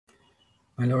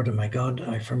My Lord and my God,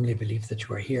 I firmly believe that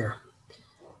you are here,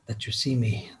 that you see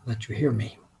me, that you hear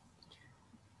me.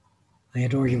 I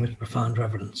adore you with profound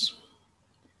reverence.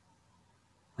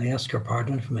 I ask your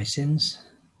pardon for my sins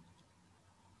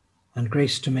and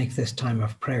grace to make this time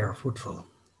of prayer fruitful.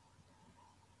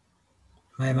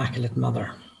 My Immaculate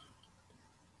Mother,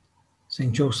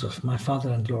 Saint Joseph, my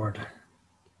Father and Lord,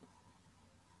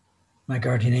 my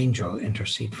guardian angel,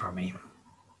 intercede for me.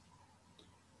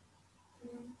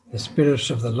 The Spirit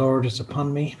of the Lord is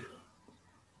upon me.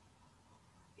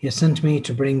 He has sent me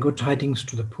to bring good tidings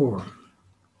to the poor,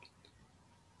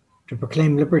 to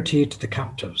proclaim liberty to the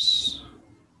captives,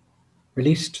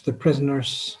 release to the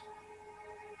prisoners,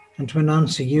 and to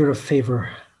announce a year of favour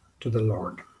to the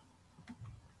Lord.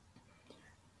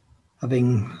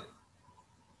 Having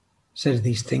said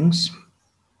these things,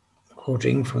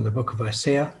 quoting from the book of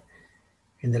Isaiah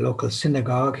in the local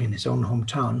synagogue in his own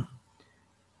hometown,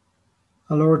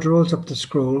 our Lord rolls up the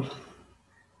scroll,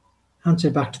 hands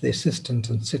it back to the assistant,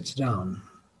 and sits down.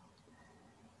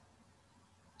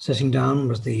 Sitting down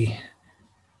was the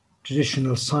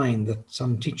traditional sign that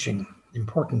some teaching,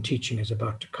 important teaching, is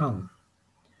about to come.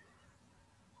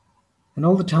 And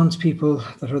all the townspeople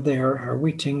that are there are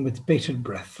waiting with bated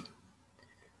breath.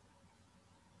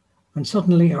 And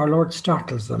suddenly our Lord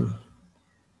startles them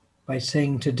by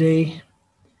saying, "Today,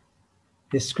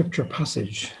 this scripture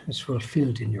passage is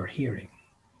fulfilled in your hearing."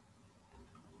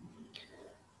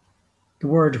 The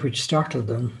word which startled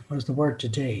them was the word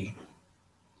 "today,"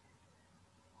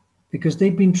 because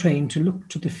they'd been trained to look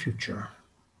to the future.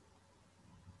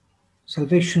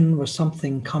 Salvation was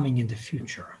something coming in the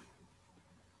future.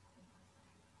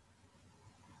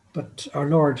 But our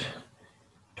Lord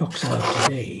talks about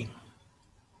today.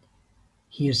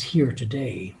 He is here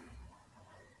today.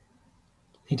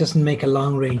 He doesn't make a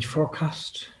long-range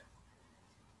forecast.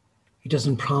 He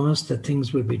doesn't promise that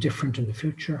things will be different in the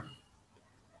future.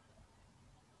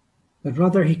 But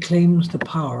rather he claims the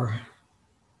power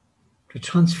to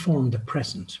transform the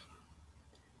present,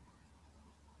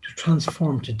 to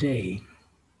transform today.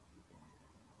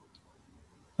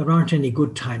 There aren't any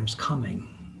good times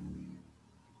coming.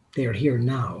 They are here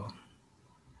now.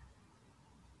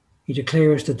 He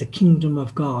declares that the kingdom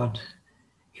of God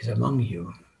is among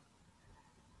you.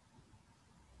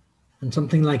 And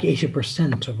something like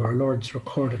 80% of our Lord's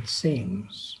recorded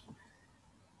sayings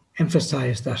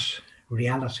emphasize that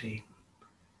reality,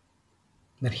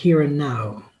 that here and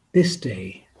now, this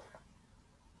day,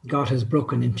 God has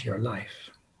broken into your life.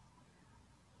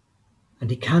 And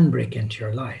he can break into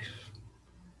your life.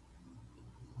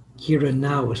 Here and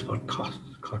now is what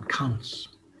counts.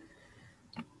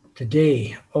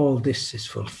 Today, all this is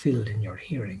fulfilled in your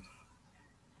hearing.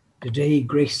 Today,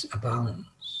 grace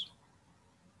abounds.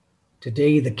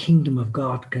 Today, the kingdom of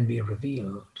God can be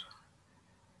revealed.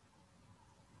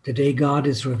 Today, God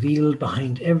is revealed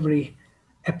behind every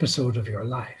episode of your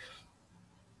life.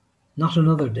 Not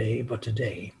another day, but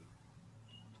today.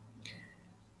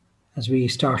 As we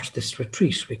start this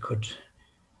retreat, we could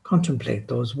contemplate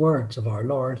those words of our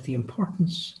Lord, the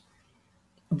importance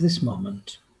of this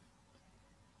moment.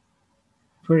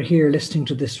 If we're here listening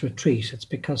to this retreat, it's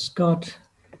because God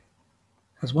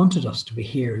has wanted us to be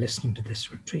here listening to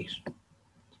this retreat.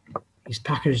 He's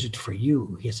packaged it for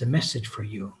you. He has a message for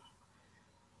you.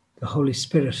 The Holy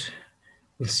Spirit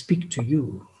will speak to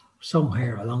you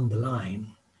somewhere along the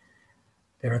line.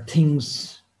 There are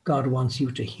things God wants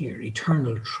you to hear,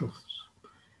 eternal truths,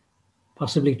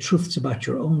 possibly truths about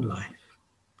your own life,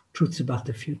 truths about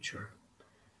the future.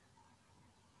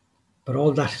 But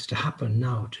all that is to happen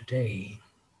now, today.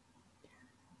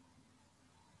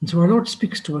 And so our Lord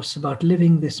speaks to us about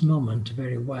living this moment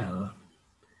very well.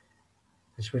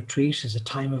 This retreat is a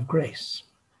time of grace,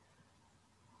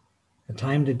 a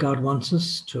time that God wants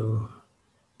us to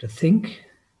think,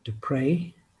 to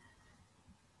pray,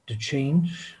 to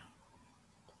change,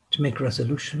 to make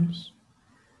resolutions,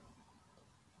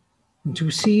 and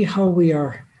to see how we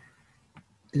are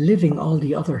living all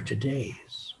the other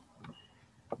todays.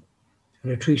 A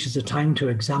retreat is a time to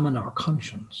examine our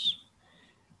conscience,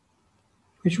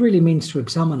 which really means to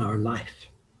examine our life,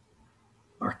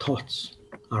 our thoughts,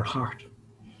 our heart.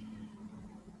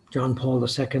 John Paul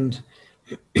II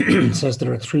says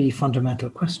there are three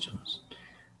fundamental questions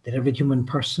that every human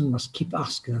person must keep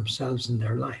asking themselves in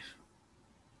their life.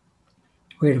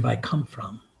 Where have I come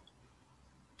from?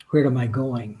 Where am I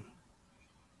going?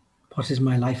 What is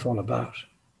my life all about?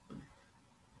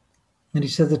 And he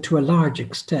said that to a large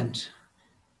extent,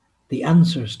 the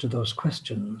answers to those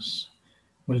questions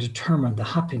will determine the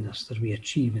happiness that we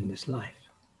achieve in this life.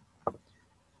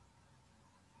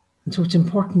 And so it's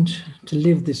important to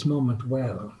live this moment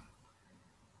well,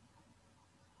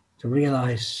 to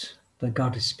realize that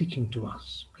God is speaking to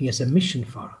us. He has a mission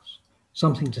for us,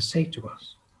 something to say to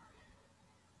us.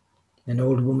 An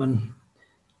old woman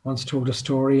once told a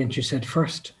story, and she said,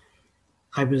 first,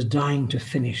 I was dying to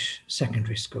finish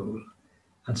secondary school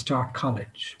and start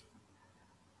college.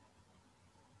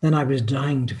 Then I was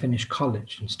dying to finish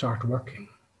college and start working.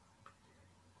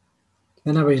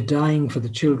 Then I was dying for the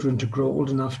children to grow old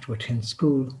enough to attend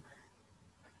school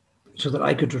so that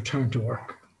I could return to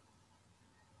work.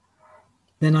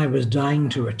 Then I was dying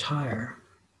to retire.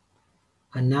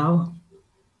 And now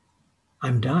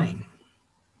I'm dying.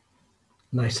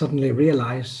 And I suddenly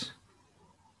realize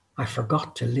I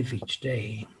forgot to live each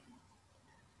day.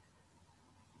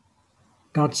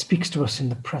 God speaks to us in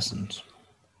the present,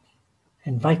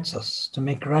 invites us to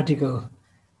make radical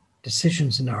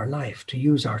decisions in our life, to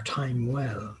use our time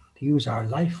well, to use our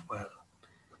life well,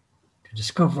 to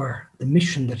discover the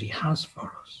mission that He has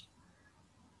for us.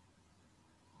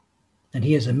 And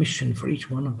He has a mission for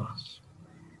each one of us.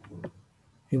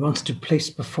 He wants to place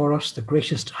before us the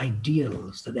greatest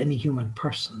ideals that any human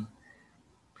person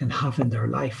can have in their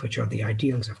life, which are the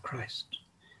ideals of Christ.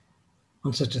 He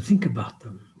wants us to think about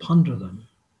them, ponder them,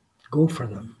 go for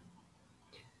them.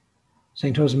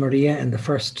 St. Josemaria, in the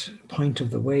first point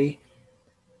of the way,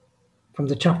 from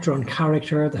the chapter on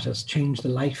character that has changed the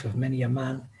life of many a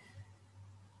man,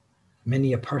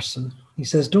 many a person, he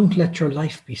says, don't let your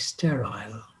life be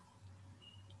sterile.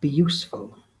 Be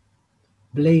useful.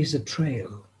 Blaze a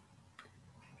trail.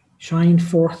 Shine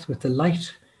forth with the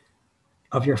light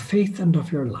of your faith and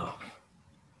of your love.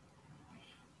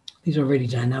 These are really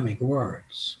dynamic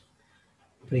words,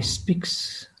 but he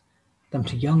speaks them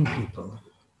to young people.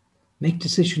 Make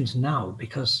decisions now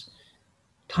because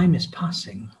time is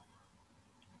passing.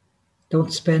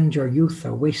 Don't spend your youth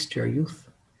or waste your youth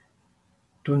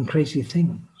doing crazy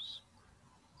things.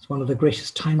 It's one of the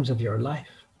greatest times of your life.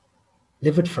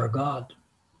 Live it for God.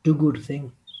 Do good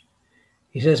things.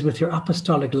 He says, with your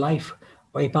apostolic life,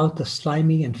 wipe out the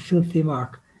slimy and filthy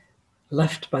mark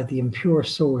left by the impure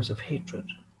sores of hatred.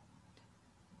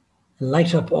 And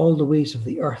light up all the ways of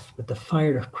the earth with the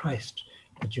fire of Christ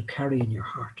that you carry in your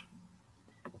heart.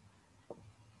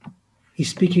 He's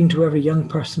speaking to every young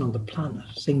person on the planet,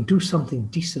 saying, do something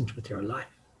decent with your life.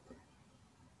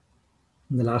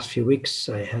 In the last few weeks,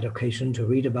 I had occasion to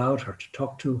read about or to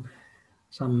talk to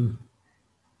some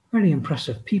very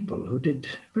impressive people who did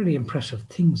very impressive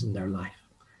things in their life.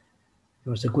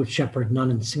 There was a Good Shepherd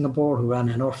nun in Singapore who ran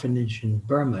an orphanage in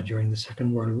Burma during the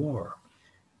Second World War.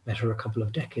 Met her a couple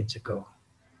of decades ago.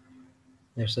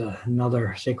 There's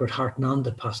another Sacred Heart nun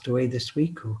that passed away this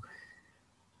week who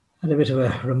had a bit of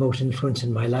a remote influence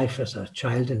in my life as a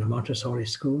child in a Montessori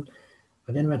school,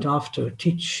 but then went off to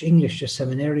teach English to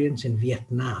seminarians in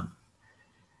Vietnam,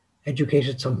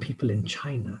 educated some people in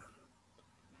China.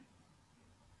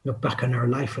 Look back on her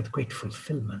life with great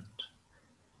fulfillment.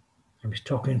 I was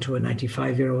talking to a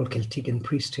 95-year-old Celtican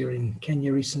priest here in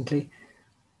Kenya recently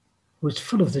who was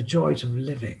full of the joys of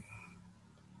living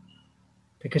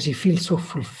because he feels so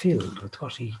fulfilled with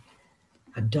what he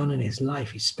had done in his life.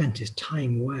 He spent his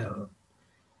time well.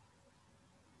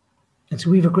 And so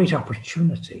we have a great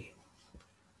opportunity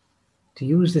to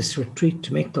use this retreat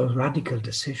to make those radical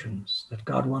decisions that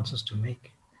God wants us to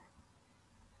make.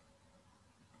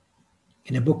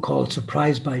 In a book called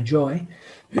Surprised by Joy,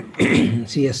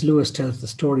 C.S. Lewis tells the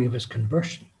story of his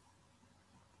conversion.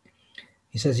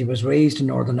 He says he was raised in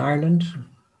Northern Ireland,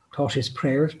 taught his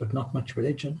prayers, but not much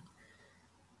religion.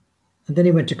 And then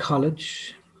he went to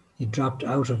college. He dropped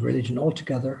out of religion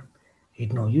altogether. He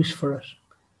had no use for it.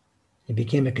 He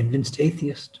became a convinced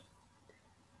atheist.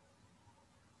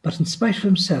 But in spite of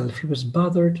himself, he was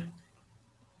bothered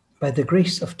by the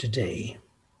grace of today,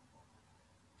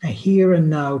 a here and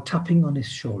now tapping on his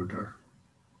shoulder.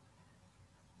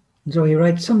 And so he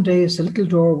writes, some days the little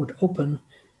door would open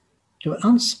to an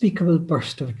unspeakable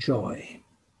burst of joy.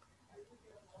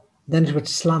 Then it would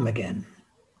slam again.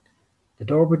 The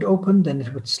door would open, then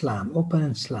it would slam, open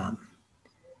and slam.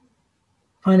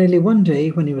 Finally, one day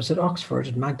when he was at Oxford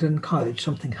at Magdalen College,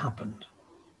 something happened.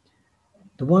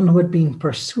 The one who had been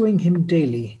pursuing him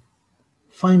daily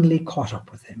finally caught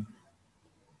up with him.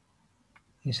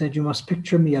 He said, you must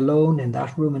picture me alone in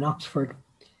that room in Oxford,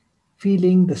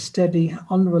 feeling the steady,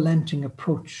 unrelenting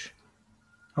approach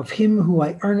of him who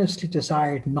I earnestly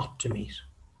desired not to meet.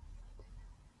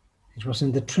 It was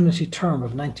in the Trinity term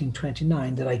of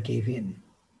 1929 that I gave in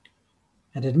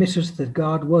and admitted that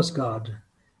God was God,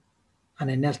 and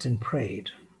I knelt and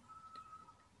prayed.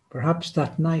 Perhaps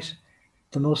that night,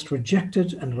 the most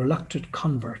rejected and reluctant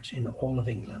convert in all of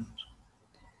England.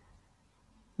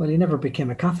 Well, he never became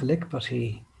a Catholic, but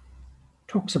he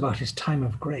talks about his time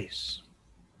of grace.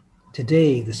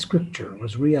 Today, the scripture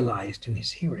was realized in his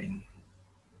hearing.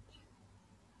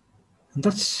 And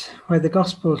that's why the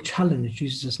gospel challenged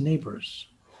Jesus' neighbors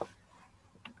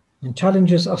and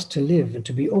challenges us to live and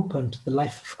to be open to the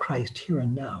life of Christ here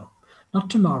and now, not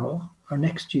tomorrow or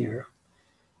next year,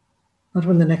 not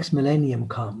when the next millennium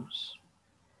comes,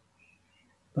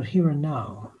 but here and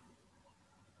now.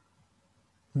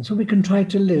 And so we can try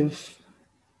to live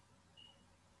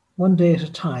one day at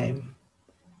a time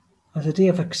as a day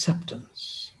of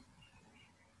acceptance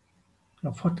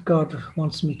of what God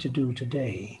wants me to do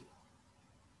today.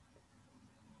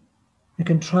 We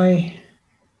can try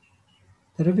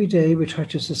that every day we try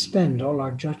to suspend all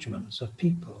our judgments of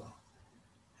people,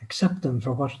 accept them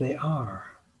for what they are,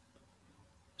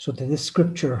 so that this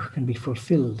scripture can be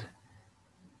fulfilled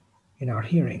in our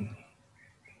hearing.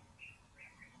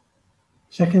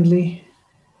 Secondly,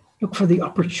 look for the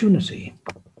opportunity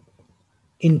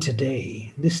in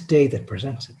today, this day that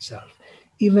presents itself,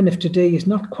 even if today is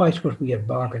not quite what we had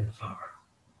bargained for.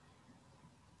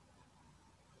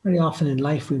 Very often in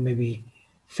life we may be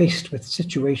faced with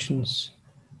situations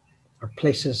or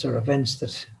places or events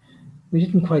that we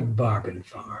didn't quite bargain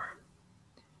for.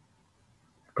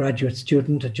 A graduate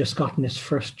student had just gotten his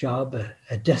first job,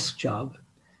 a desk job,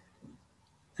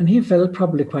 and he felt,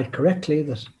 probably quite correctly,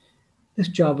 that this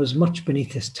job was much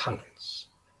beneath his talents.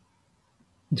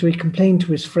 And so he complained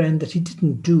to his friend that he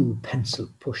didn't do pencil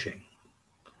pushing.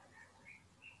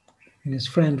 And his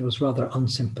friend was rather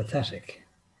unsympathetic.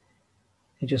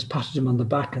 He just patted him on the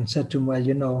back and said to him, well,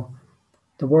 you know,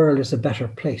 the world is a better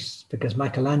place because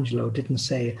Michelangelo didn't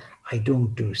say, I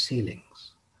don't do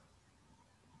ceilings.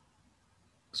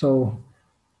 So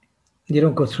you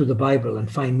don't go through the Bible and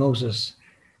find Moses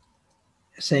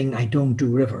saying, I don't do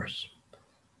rivers,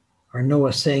 or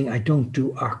Noah saying, I don't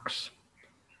do arks,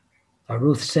 or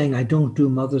Ruth saying, I don't do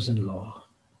mothers-in-law.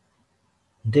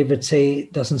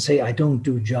 David doesn't say, I don't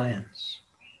do giants.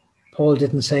 Paul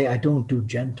didn't say, I don't do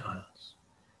Gentiles.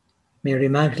 Mary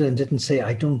Magdalene didn't say,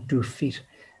 I don't do feet.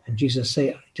 And Jesus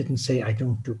didn't say, I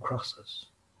don't do crosses.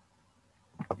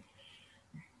 We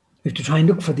have to try and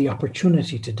look for the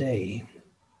opportunity today,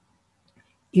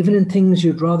 even in things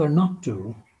you'd rather not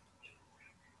do,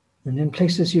 and in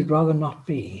places you'd rather not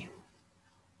be.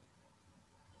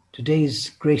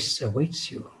 Today's grace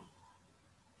awaits you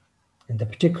in the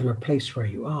particular place where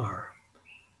you are.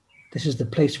 This is the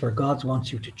place where God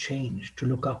wants you to change, to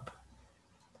look up,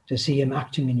 to see him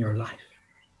acting in your life.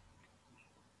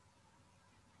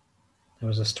 There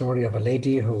was a story of a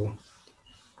lady who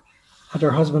had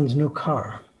her husband's new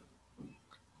car,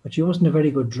 but she wasn't a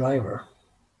very good driver.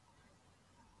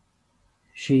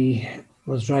 She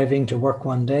was driving to work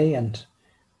one day and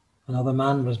another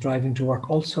man was driving to work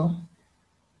also,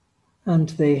 and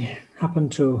they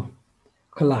happened to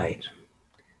collide.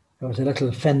 There was a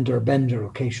little fender bender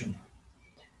occasion,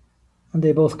 and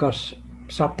they both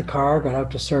stopped the car, got out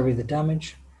to survey the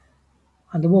damage,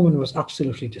 and the woman was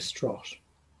absolutely distraught.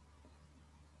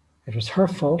 It was her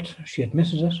fault, she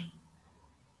admitted it,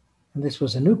 and this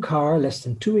was a new car less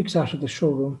than 2 weeks out of the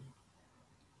showroom,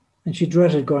 and she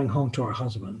dreaded going home to her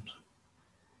husband.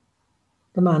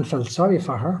 The man felt sorry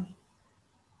for her,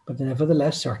 but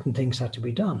nevertheless certain things had to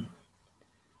be done.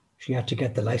 She had to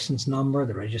get the license number,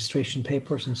 the registration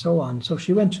papers, and so on. So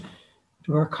she went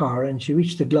to her car and she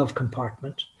reached the glove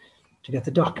compartment to get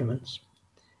the documents.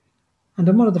 And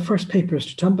on one of the first papers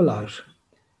to tumble out,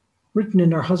 written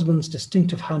in her husband's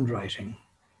distinctive handwriting,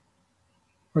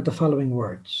 were the following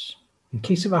words: in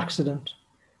case of accident,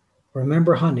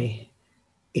 remember, honey,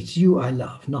 it's you I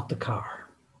love, not the car.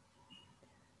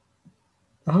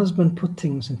 The husband put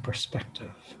things in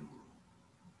perspective.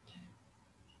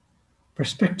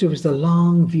 Perspective is the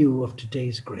long view of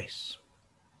today's grace.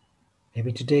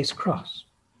 Maybe today's cross,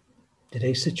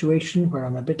 today's situation where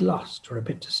I'm a bit lost or a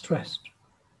bit distressed,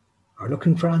 or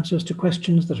looking for answers to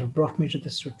questions that have brought me to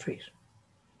this retreat.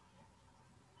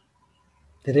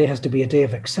 Today has to be a day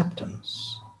of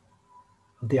acceptance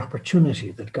of the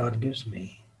opportunity that God gives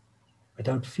me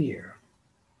without fear,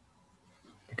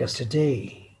 because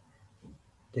today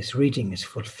this reading is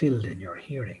fulfilled in your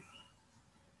hearing.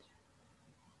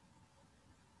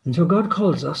 And so God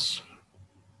calls us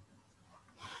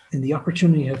in the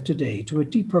opportunity of today to a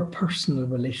deeper personal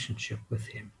relationship with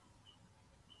him.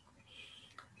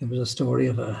 There was a story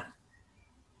of a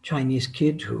Chinese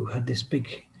kid who had this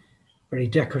big, very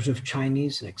decorative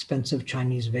Chinese, expensive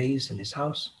Chinese vase in his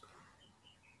house.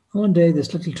 One day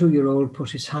this little 2-year-old put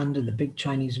his hand in the big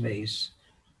Chinese vase,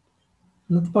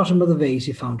 and at the bottom of the vase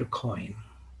he found a coin.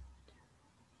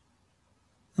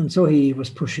 And so he was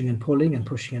pushing and pulling and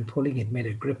pushing and pulling. He'd made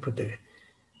a grip with the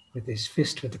with his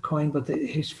fist with the coin, but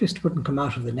his fist wouldn't come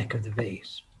out of the neck of the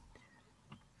vase.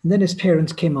 And then his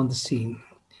parents came on the scene,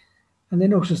 and they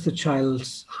noticed the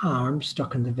child's arm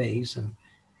stuck in the vase, and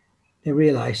they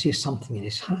realized he has something in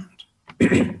his hand.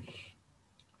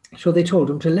 So they told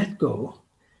him to let go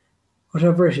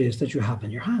whatever it is that you have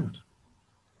in your hand.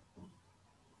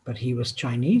 But he was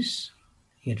Chinese,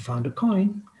 he had found a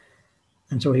coin,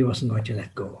 and so he wasn't going to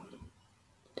let go.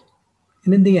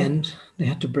 And in the end, they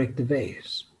had to break the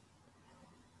vase.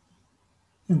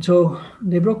 And so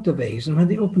they broke the vase, and when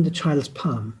they opened the child's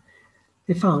palm,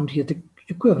 they found he had the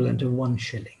equivalent of 1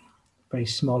 shilling, a very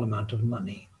small amount of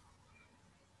money.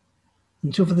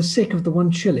 And so for the sake of the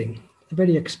 1 shilling, a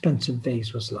very expensive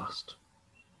vase was lost.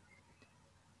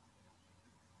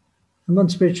 And one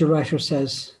spiritual writer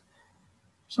says,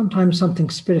 sometimes something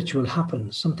spiritual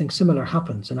happens, something similar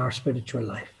happens in our spiritual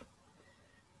life.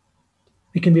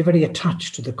 We can be very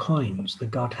attached to the coins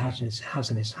that God has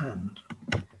in his hand.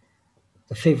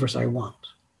 The favors I want.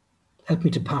 Help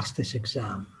me to pass this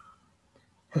exam.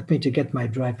 Help me to get my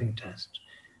driving test.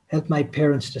 Help my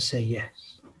parents to say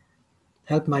yes.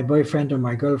 Help my boyfriend or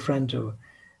my girlfriend to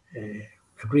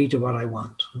agree to what I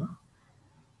want. You know?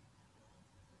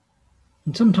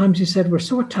 And sometimes he said we're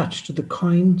so attached to the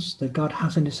coins that God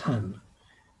has in his hand,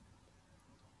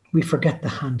 we forget the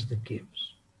hand that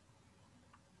gives.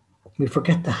 We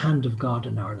forget the hand of God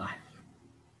in our life.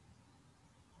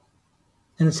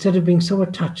 And instead of being so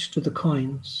attached to the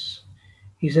coins,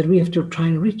 he said we have to try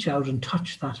and reach out and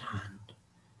touch that hand.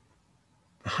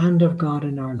 The hand of God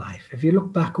in our life. If you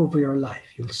look back over your life,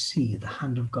 you'll see the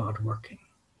hand of God working.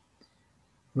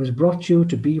 Who has brought you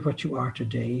to be what you are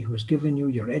today, who has given you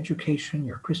your education,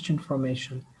 your Christian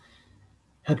formation,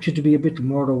 helped you to be a bit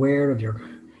more aware of your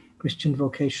Christian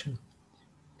vocation,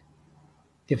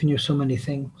 given you so many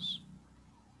things.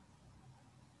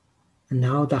 And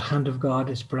now that hand of God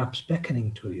is perhaps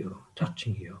beckoning to you,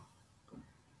 touching you.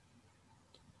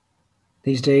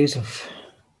 These days of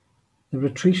the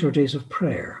retreat are days of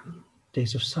prayer,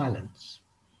 days of silence,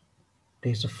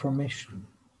 days of formation.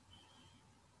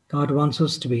 God wants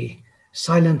us to be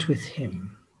silent with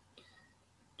him,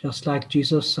 just like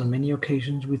Jesus on many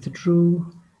occasions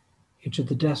withdrew into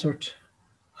the desert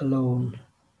alone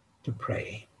to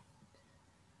pray.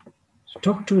 So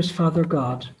talk to his Father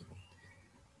God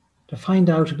to find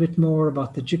out a bit more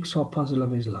about the jigsaw puzzle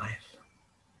of his life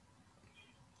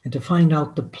and to find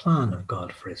out the plan of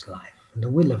God for his life and the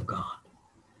will of God.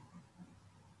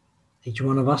 Each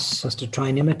one of us has to try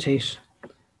and imitate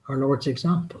our Lord's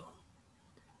example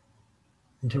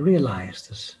and to realize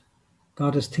that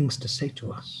God has things to say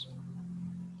to us,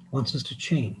 wants us to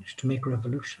change, to make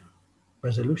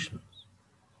resolutions,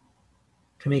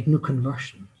 to make new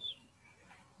conversions.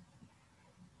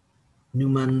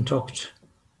 Newman talked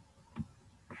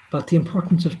about the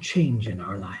importance of change in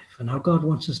our life and how God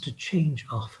wants us to change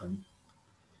often.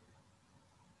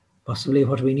 Possibly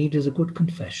what we need is a good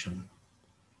confession,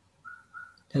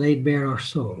 to lay bare our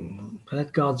soul, to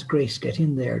let God's grace get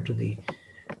in there to the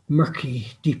murky,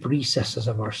 deep recesses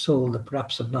of our soul that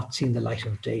perhaps have not seen the light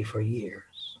of day for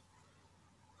years,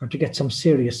 or to get some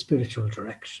serious spiritual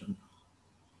direction.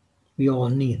 We all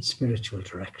need spiritual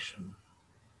direction.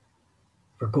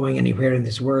 If we're going anywhere in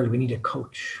this world, we need a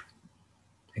coach.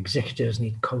 Executives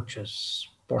need coaches.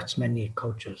 Sportsmen need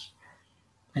coaches.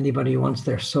 Anybody who wants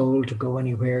their soul to go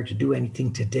anywhere, to do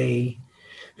anything today,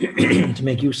 to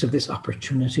make use of this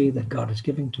opportunity that God is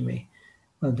giving to me,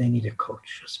 well, they need a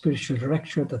coach, a spiritual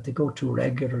director that they go to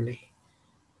regularly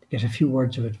to get a few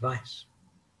words of advice,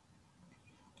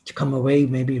 to come away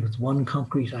maybe with one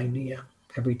concrete idea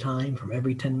every time from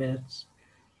every 10 minutes.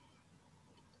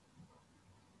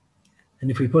 And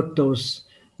if we put those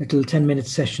little 10-minute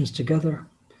sessions together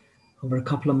over a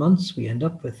couple of months, we end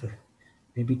up with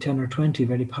maybe 10 or 20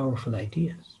 very powerful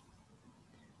ideas.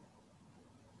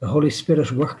 The Holy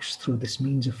Spirit works through this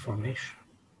means of formation.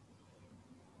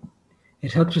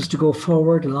 It helps us to go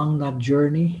forward along that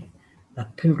journey,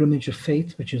 that pilgrimage of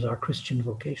faith, which is our Christian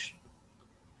vocation.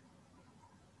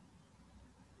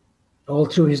 All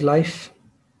through his life,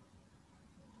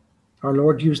 our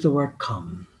Lord used the word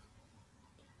come.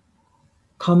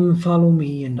 Come, follow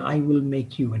me, and I will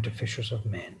make you into fishers of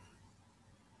men.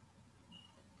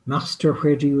 Master,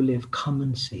 where do you live? Come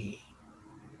and see.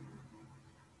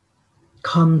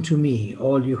 Come to me,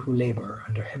 all you who labor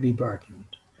and are heavy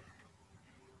burdened,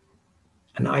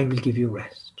 and I will give you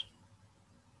rest.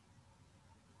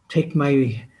 Take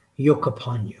my yoke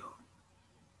upon you.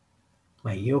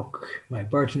 My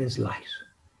burden is light.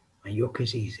 My yoke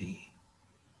is easy.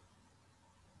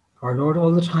 Our Lord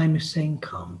all the time is saying,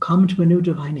 come to a new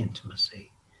divine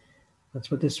intimacy. That's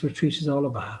what this retreat is all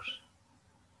about.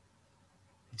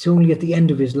 It's only at the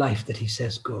end of his life that he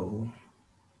says, go.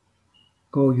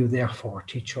 Go you therefore,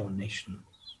 teach all nations.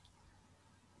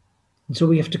 And so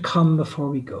we have to come before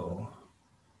we go.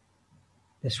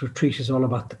 This retreat is all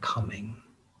about the coming.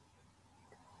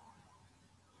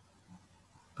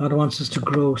 God wants us to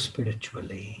grow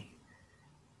spiritually.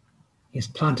 He has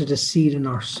planted a seed in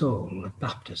our soul at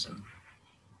baptism.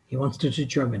 He wants it to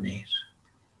germinate.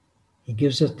 He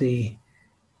gives it the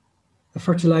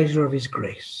fertilizer of his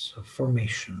grace, of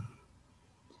formation.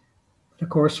 But of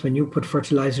course, when you put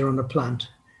fertilizer on a plant,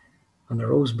 on a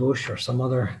rose bush or some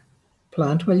other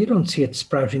plant, well, you don't see it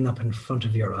sprouting up in front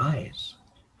of your eyes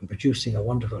and producing a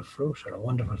wonderful fruit or a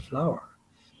wonderful flower.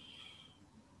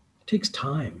 It takes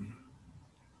time.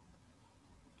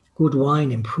 Good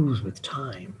wine improves with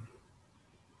time.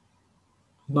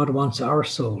 God wants our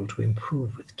soul to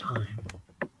improve with time.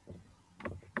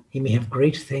 He may have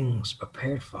great things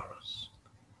prepared for us.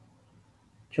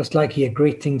 Just like he had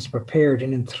great things prepared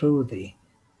in and through the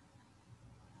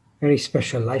very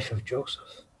special life of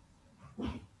Joseph.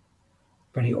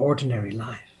 Very ordinary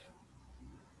life.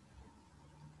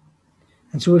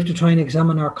 And so we have to try and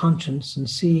examine our conscience and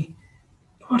see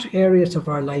what areas of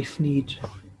our life need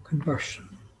conversion.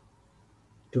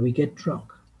 Do we get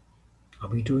drunk? Are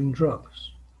we doing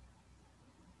drugs?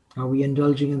 Are we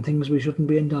indulging in things we shouldn't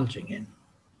be indulging in?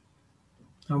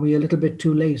 Are we a little bit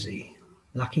too lazy,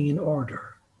 lacking in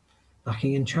order,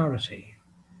 lacking in charity,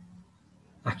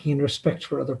 lacking in respect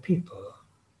for other people,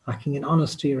 lacking in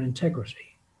honesty or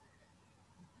integrity?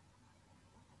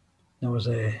 There was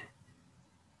a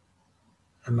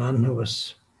man who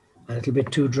was a little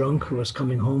bit too drunk, who was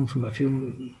coming home from a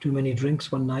few too many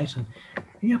drinks one night, and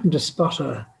he happened to spot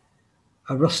a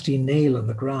rusty nail on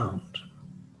the ground.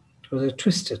 It was a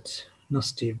twisted,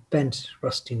 nasty, bent,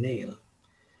 rusty nail.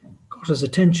 Caught his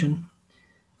attention,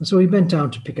 and so he bent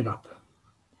down to pick it up.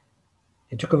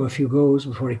 It took him a few goes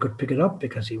before he could pick it up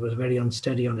because he was very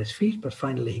unsteady on his feet, but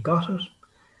finally he got it.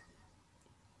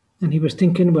 And he was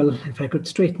thinking, well, if I could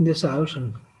straighten this out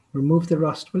and remove the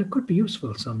rust, well, it could be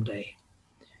useful someday.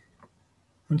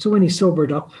 And so when he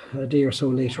sobered up a day or so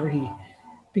later, he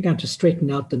began to straighten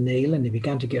out the nail and he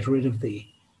began to get rid of the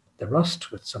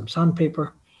rust with some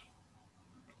sandpaper.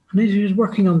 And as he was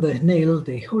working on the nail,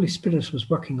 the Holy Spirit was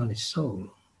working on his soul.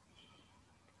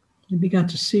 He began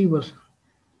to see, well,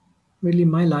 really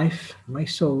my life, my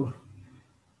soul,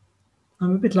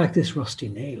 I'm a bit like this rusty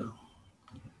nail.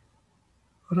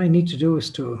 What I need to do is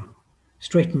to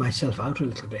straighten myself out a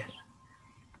little bit.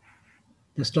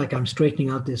 Just like I'm straightening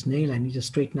out this nail, I need to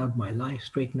straighten out my life,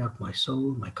 straighten out my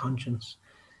soul, my conscience.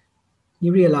 He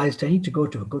realized I need to go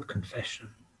to a good confession.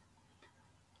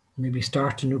 Maybe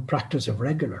start a new practice of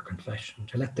regular confession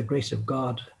to let the grace of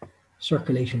God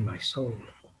circulate in my soul.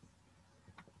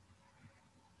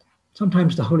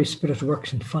 Sometimes the Holy Spirit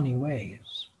works in funny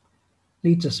ways,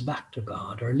 leads us back to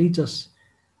God, or leads us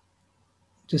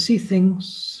to see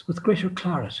things with greater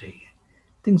clarity,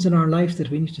 things in our life that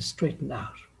we need to straighten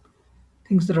out,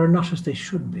 things that are not as they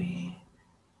should be.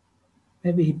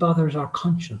 Maybe he bothers our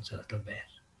conscience a little bit.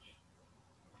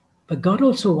 But God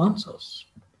also wants us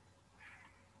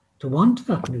to want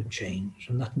that new change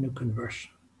and that new conversion,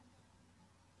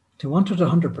 to want it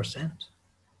 100%.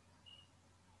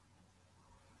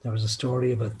 There was a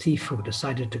story of a thief who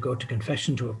decided to go to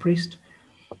confession to a priest.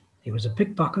 He was a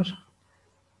pickpocket,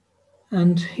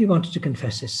 and he wanted to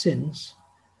confess his sins.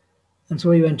 And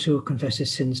so he went to confess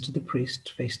his sins to the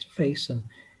priest face to face, and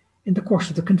in the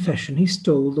course of the confession, he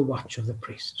stole the watch of the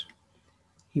priest.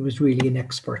 He was really an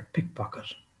expert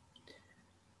pickpocket.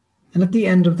 And at the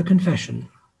end of the confession,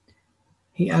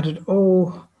 he added,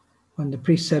 when the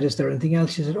priest said, is there anything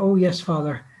else? He said, oh, yes,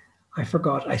 Father, I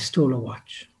forgot, I stole a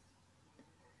watch.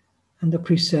 And the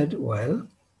priest said, well,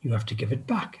 you have to give it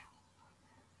back.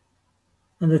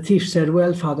 And the thief said,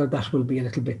 well, Father, that will be a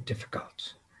little bit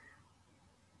difficult.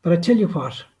 But I tell you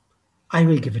what, I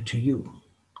will give it to you.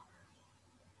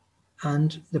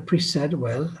 And the priest said,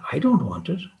 well, I don't want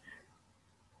it.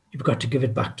 You've got to give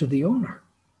it back to the owner.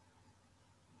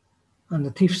 And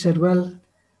the thief said, well,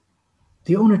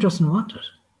 the owner doesn't want it.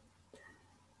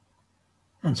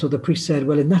 And so the priest said,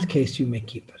 well, in that case, you may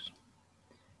keep it.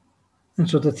 And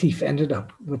so the thief ended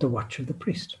up with the watch of the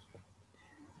priest.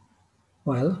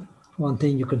 Well, one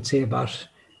thing you could say about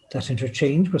that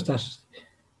interchange was that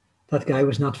that guy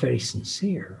was not very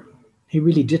sincere. He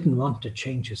really didn't want to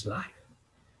change his life.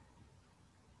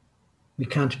 We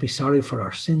can't be sorry for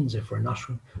our sins if we're not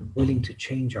willing to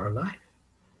change our life.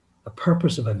 The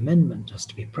purpose of amendment has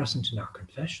to be present in our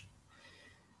confession.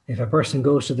 If a person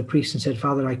goes to the priest and said,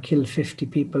 Father, I killed 50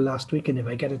 people last week, and if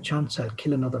I get a chance, I'll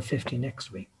kill another 50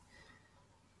 next week.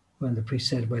 Well, the priest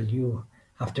said, well, you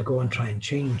have to go and try and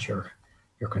change your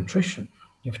contrition.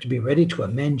 You have to be ready to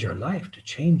amend your life, to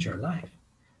change your life.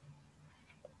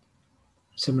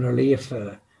 Similarly, if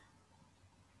a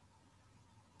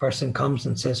person comes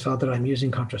and says, Father, I'm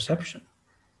using contraception,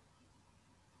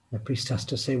 the priest has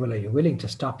to say, well, are you willing to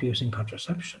stop using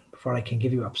contraception before I can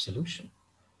give you absolution?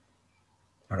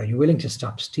 Or are you willing to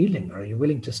stop stealing? Or are you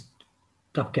willing to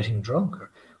stop getting drunk?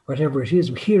 Or whatever it is,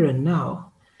 here and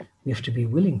now, we have to be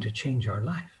willing to change our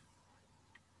life.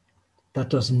 That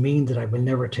doesn't mean that I will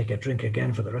never take a drink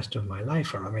again for the rest of my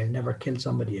life, or I will never kill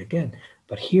somebody again.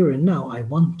 But here and now, I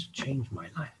want to change my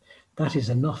life. That is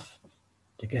enough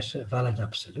to get a valid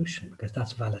absolution, because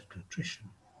that's valid contrition.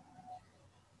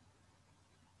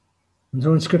 And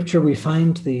so in Scripture, we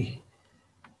find the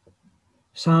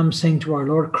Psalm saying to our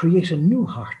Lord, create a new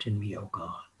heart in me, O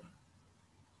God.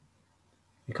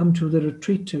 We come to the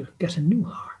retreat to get a new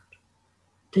heart.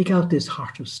 Take out this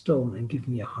heart of stone and give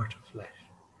me a heart of flesh.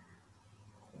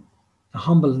 A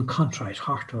humble and contrite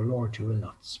heart, O Lord, you will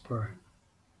not spurn.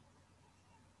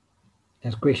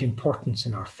 There's great importance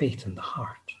in our faith in the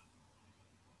heart.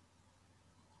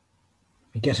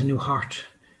 We get a new heart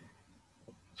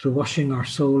through washing our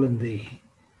soul and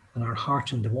our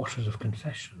heart in the waters of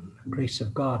confession. The grace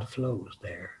of God flows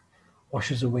there,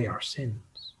 washes away our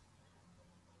sins.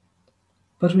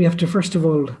 But we have to first of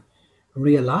all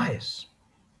realize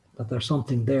that there's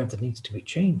something there that needs to be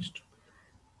changed.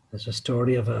 There's a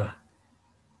story of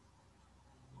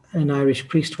an Irish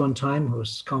priest one time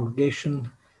whose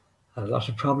congregation had a lot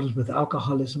of problems with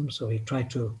alcoholism, so he tried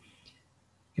to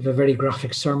give a very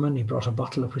graphic sermon. He brought a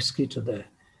bottle of whiskey to the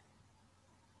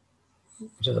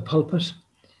pulpit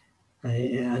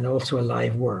and also a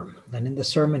live worm. And in the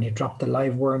sermon, he dropped the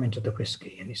live worm into the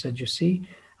whiskey. And he said, you see,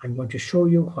 I'm going to show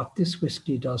you what this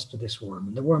whiskey does to this worm.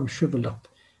 And the worm shriveled up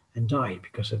and died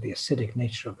because of the acidic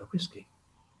nature of the whiskey.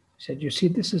 He said, you see,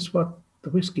 this is what the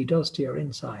whiskey does to your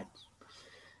insides.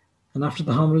 And after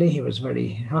the homily, he was very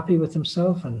happy with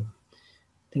himself, and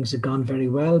things had gone very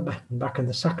well. Back in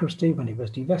the sacristy, when he was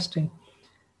divesting,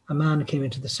 a man came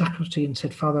into the sacristy and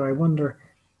said, Father, I wonder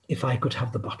if I could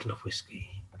have the bottle of whiskey,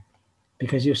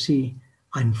 because you see,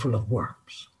 I'm full of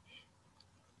worms.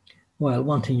 Well,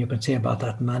 one thing you can say about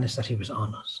that man is that he was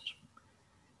honest.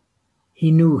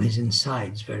 He knew his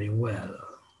insides very well.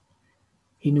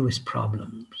 He knew his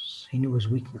problems. He knew his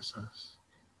weaknesses.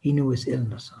 He knew his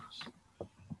illnesses.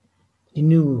 He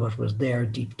knew what was there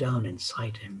deep down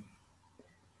inside him.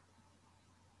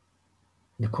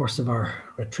 In the course of our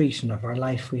retreat and of our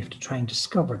life, we have to try and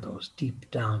discover those deep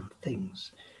down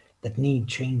things that need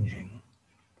changing.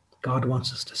 God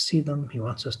wants us to see them. He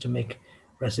wants us to make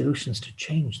resolutions to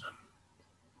change them,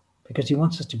 because he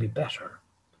wants us to be better,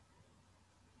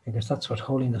 because that's what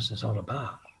holiness is all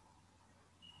about.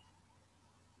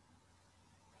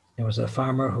 There was a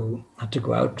farmer who had to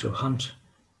go out to hunt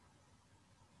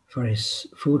for his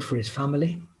food for his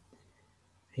family.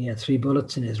 He had 3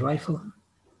 bullets in his rifle.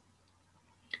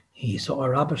 He saw a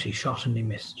rabbit, he shot and he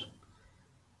missed.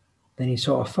 Then he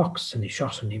saw a fox and he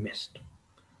shot and he missed.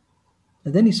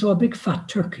 And then he saw a big fat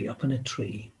turkey up in a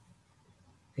tree.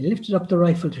 He lifted up the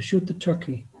rifle to shoot the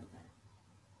turkey.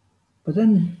 But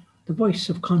then the voice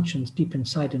of conscience deep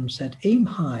inside him said, aim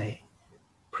high,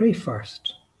 pray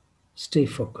first, stay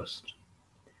focused.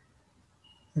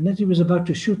 And as he was about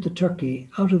to shoot the turkey,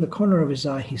 out of the corner of his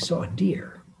eye, he saw a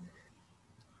deer.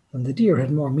 And the deer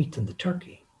had more meat than the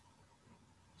turkey.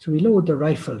 So he lowered the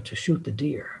rifle to shoot the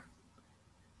deer.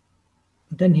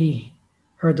 But then he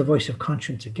heard the voice of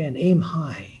conscience again, aim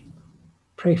high,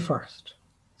 pray first,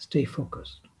 stay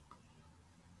focused.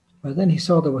 Well, then he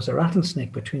saw there was a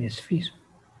rattlesnake between his feet.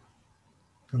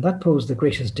 And that posed the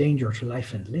greatest danger to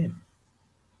life and limb.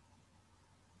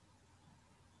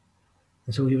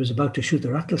 And so he was about to shoot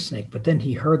the rattlesnake, but then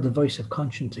he heard the voice of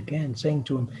conscience again saying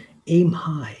to him, aim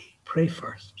high, pray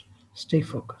first, stay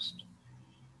focused.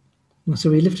 And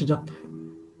so he lifted up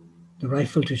the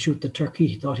rifle to shoot the turkey.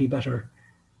 He thought he better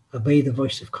obey the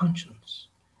voice of conscience.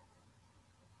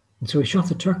 And so he shot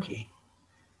the turkey.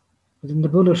 But then the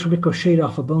bullet ricocheted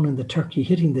off a bone in the turkey,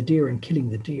 hitting the deer and killing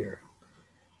the deer.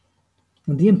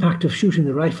 And the impact of shooting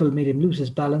the rifle made him lose his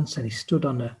balance, and he stood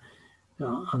on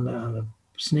a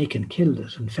snake and killed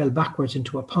it, and fell backwards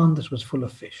into a pond that was full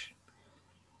of fish.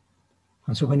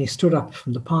 And so when he stood up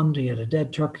from the pond, he had a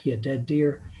dead turkey, a dead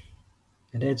deer,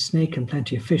 a dead snake, and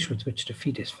plenty of fish with which to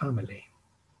feed his family.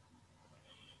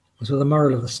 And so the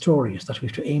moral of the story is that we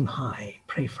have to aim high,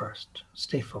 pray first,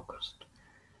 stay focused.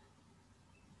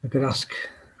 We could ask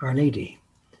Our Lady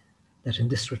that in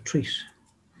this retreat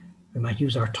we might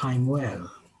use our time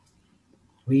well,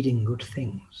 reading good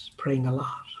things, praying a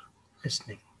lot,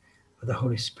 listening for the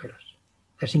Holy Spirit,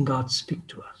 letting God speak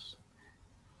to us,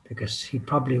 because he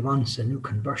probably wants a new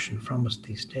conversion from us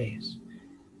these days,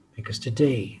 because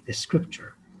today the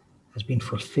scripture has been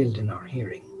fulfilled in our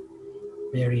hearing.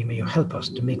 Mary, may you help us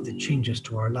to make the changes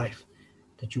to our life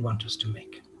that you want us to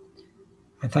make.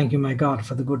 I thank you, my God,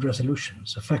 for the good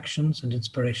resolutions, affections, and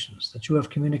inspirations that you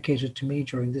have communicated to me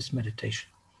during this meditation.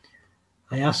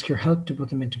 I ask your help to put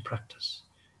them into practice.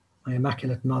 My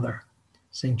Immaculate Mother,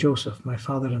 Saint Joseph, my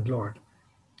Father and Lord,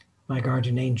 my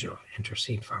guardian angel,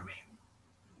 intercede for me.